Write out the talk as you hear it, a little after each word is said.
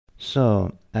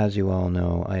So, as you all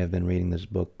know, I have been reading this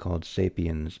book called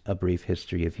Sapiens, A Brief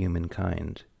History of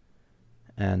Humankind.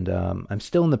 And I'm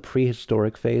still in the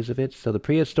prehistoric phase of it. So the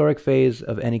prehistoric phase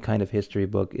of any kind of history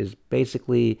book is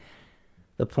basically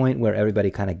the point where everybody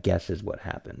kind of guesses what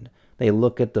happened. They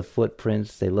look at the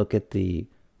footprints, they look at the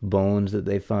bones that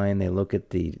they find, they look at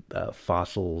the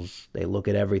fossils, they look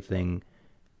at everything,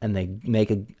 and they make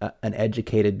an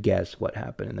educated guess what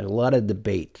happened. And there's a lot of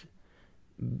debate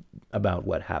about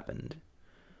what happened.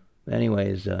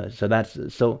 Anyways, and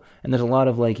there's a lot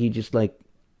of he just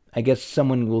I guess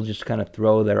someone will just kind of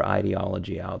throw their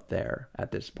ideology out there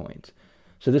at this point.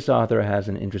 So this author has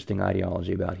an interesting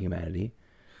ideology about humanity.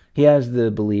 He has the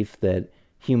belief that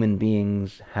human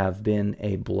beings have been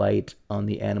a blight on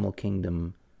the animal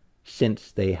kingdom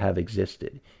since they have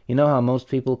existed. You know how most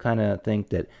people kind of think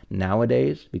that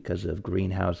nowadays, because of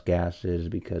greenhouse gases,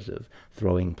 because of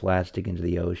throwing plastic into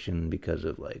the ocean, because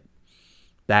of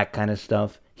that kind of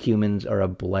stuff, humans are a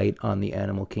blight on the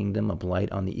animal kingdom, a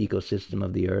blight on the ecosystem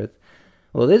of the earth.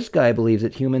 Well, this guy believes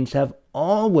that humans have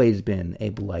always been a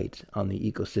blight on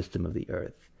the ecosystem of the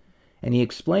earth. And he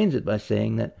explains it by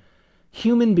saying that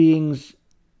human beings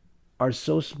are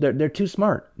they're too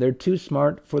smart. They're too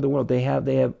smart for the world. They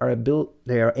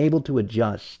are able to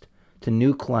adjust to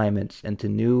new climates and to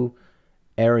new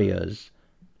areas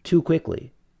too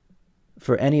quickly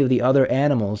for any of the other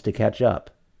animals to catch up.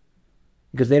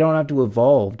 Because they don't have to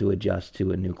evolve to adjust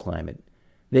to a new climate.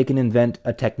 They can invent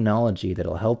a technology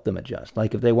that'll help them adjust.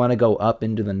 Like if they want to go up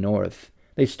into the north,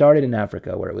 they started in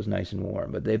Africa where it was nice and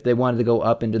warm, but if they wanted to go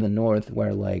up into the north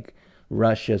where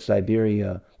Russia,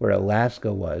 Siberia, where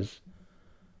Alaska was,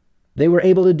 they were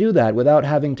able to do that without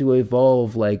having to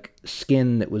evolve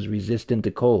skin that was resistant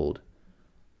to cold.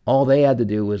 All they had to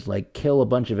do was kill a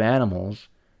bunch of animals,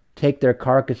 take their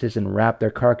carcasses and wrap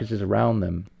their carcasses around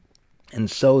them,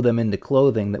 and sew them into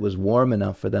clothing that was warm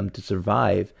enough for them to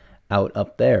survive out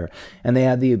up there. And they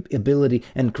had the ability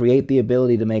and create the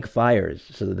ability to make fires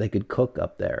so that they could cook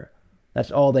up there.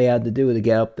 That's all they had to do to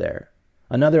get up there.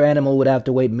 Another animal would have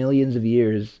to wait millions of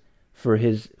years for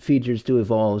his features to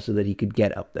evolve so that he could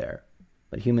get up there.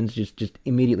 But humans just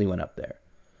immediately went up there.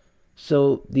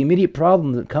 So the immediate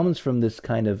problem that comes from this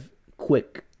kind of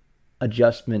quick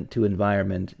adjustment to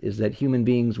environment is that human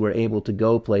beings were able to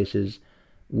go places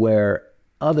where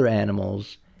other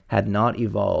animals had not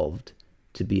evolved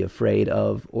to be afraid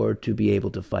of or to be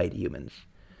able to fight humans.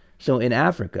 So in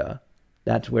Africa,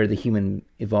 that's where the human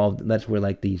evolved. That's where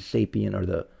the sapien or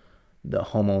the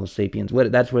homo sapiens,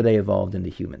 that's where they evolved into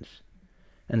humans.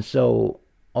 And so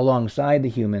alongside the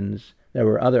humans, there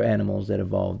were other animals that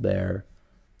evolved there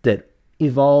that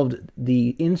evolved the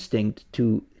instinct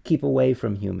to keep away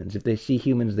from humans. If they see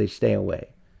humans, they stay away.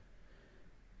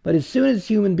 But as soon as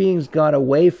human beings got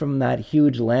away from that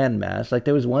huge landmass,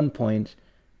 there was one point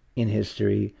in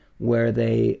history where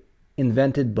they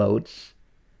invented boats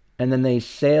and then they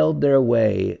sailed their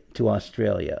way to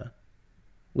Australia,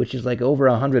 which is over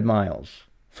 100 miles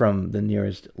from the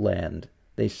nearest land.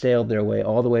 They sailed their way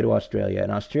all the way to Australia,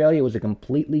 and Australia was a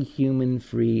completely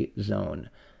human-free zone.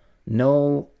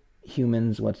 No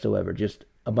humans whatsoever, just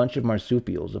a bunch of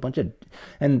marsupials,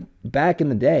 and back in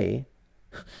the day,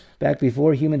 back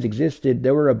before humans existed,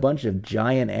 there were a bunch of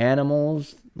giant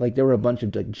animals. There were a bunch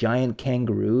of giant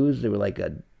kangaroos. There were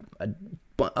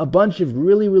a bunch of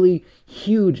really, really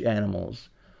huge animals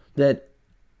that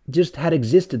just had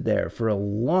existed there for a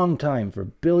long time, for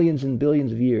billions and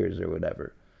billions of years or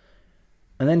whatever.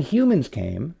 And then humans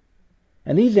came,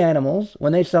 and these animals,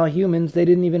 when they saw humans, they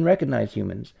didn't even recognize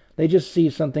humans. They just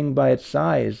see something by its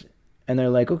size, and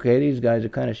they're like, okay, these guys are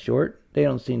kind of short. They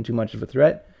don't seem too much of a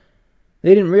threat.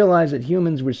 They didn't realize that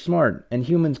humans were smart, and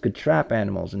humans could trap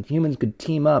animals, and humans could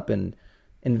team up and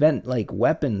invent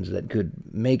weapons that could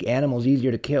make animals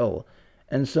easier to kill.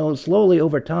 And so slowly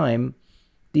over time,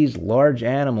 these large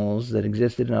animals that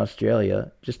existed in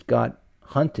Australia just got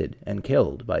hunted and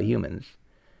killed by humans.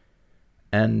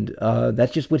 And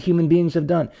that's just what human beings have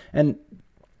done. And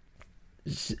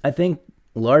I think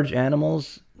large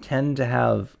animals tend to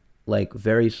have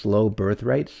very slow birth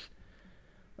rates.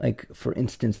 For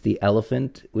instance, the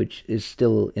elephant, which is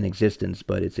still in existence,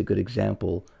 but it's a good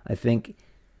example. I think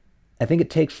it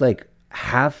takes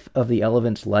half of the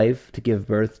elephant's life to give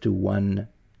birth to one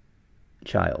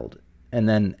child, and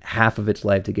then half of its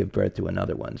life to give birth to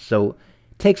another one. So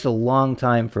it takes a long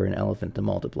time for an elephant to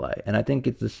multiply. And I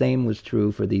think the same was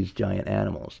true for these giant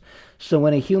animals. So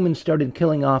when a human started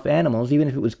killing off animals, even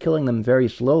if it was killing them very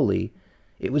slowly,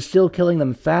 it was still killing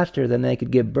them faster than they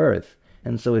could give birth.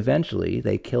 And so eventually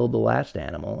they killed the last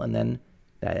animal, and then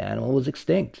that animal was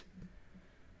extinct.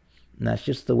 And that's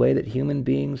just the way that human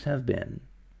beings have been.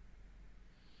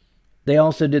 They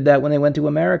also did that when they went to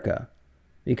America,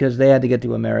 because they had to get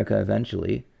to America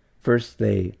eventually. First,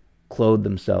 they clothed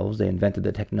themselves. They invented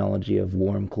the technology of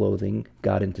warm clothing,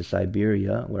 got into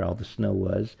Siberia, where all the snow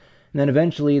was. And then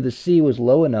eventually the sea was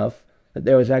low enough that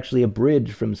there was actually a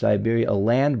bridge from Siberia, a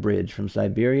land bridge from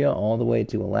Siberia all the way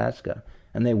to Alaska.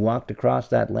 And they walked across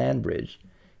that land bridge.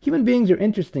 Human beings are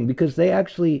interesting because they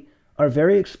actually are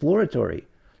very exploratory.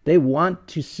 They want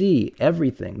to see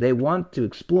everything. They want to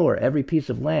explore every piece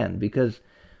of land because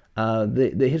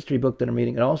the history book that I'm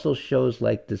reading, it also shows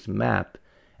like this map,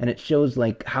 and it shows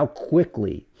like how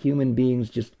quickly human beings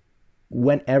just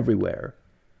went everywhere.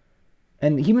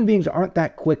 And human beings aren't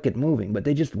that quick at moving, but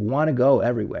they just want to go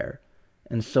everywhere.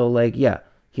 And so like, yeah,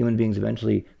 human beings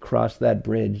eventually crossed that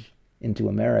bridge into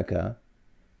America.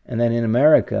 And then in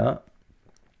America,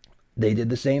 they did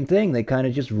the same thing. They kind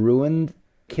of just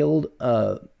killed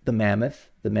the mammoth.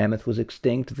 The mammoth was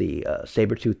extinct, the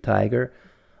saber-toothed tiger.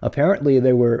 Apparently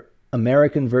there were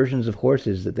American versions of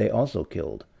horses that they also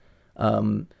killed.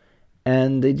 And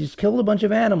they just killed a bunch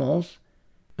of animals,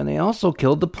 and they also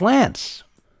killed the plants.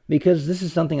 Because this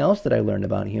is something else that I learned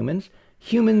about humans.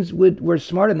 Humans were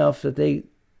smart enough that they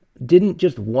didn't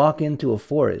just walk into a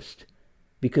forest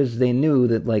because they knew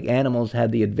that like animals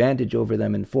had the advantage over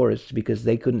them in forests because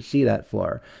they couldn't see that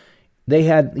far.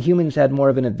 Humans had more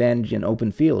of an advantage in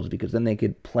open fields because then they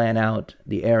could plan out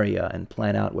the area and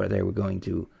plan out how they were going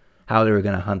to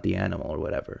hunt the animal or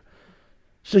whatever.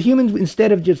 So humans,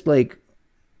 instead of just like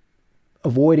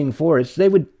avoiding forests, they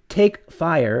would take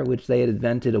fire, which they had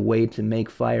invented a way to make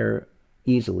fire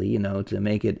easily, to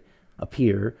make it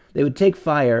appear. They would take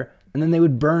fire and then they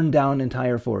would burn down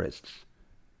entire forests.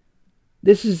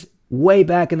 This is way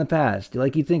back in the past.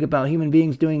 Like you think about human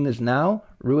beings doing this now,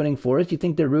 ruining forests. You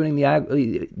think they're ruining the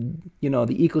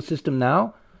ecosystem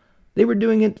now? They've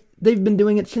been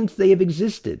doing it since they have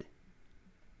existed.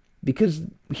 Because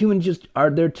humans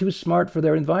they're too smart for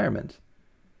their environment.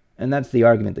 And that's the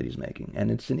argument that he's making.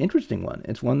 And it's an interesting one.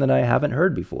 It's one that I haven't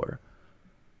heard before.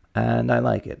 And I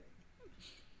like it.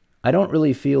 I don't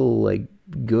really feel like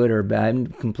good or bad. I'm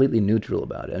completely neutral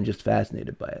about it. I'm just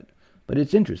fascinated by it. But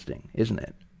it's interesting, isn't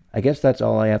it? I guess that's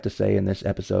all I have to say in this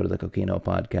episode of the Kokino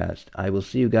Podcast. I will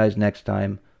see you guys next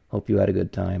time. Hope you had a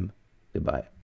good time. Goodbye.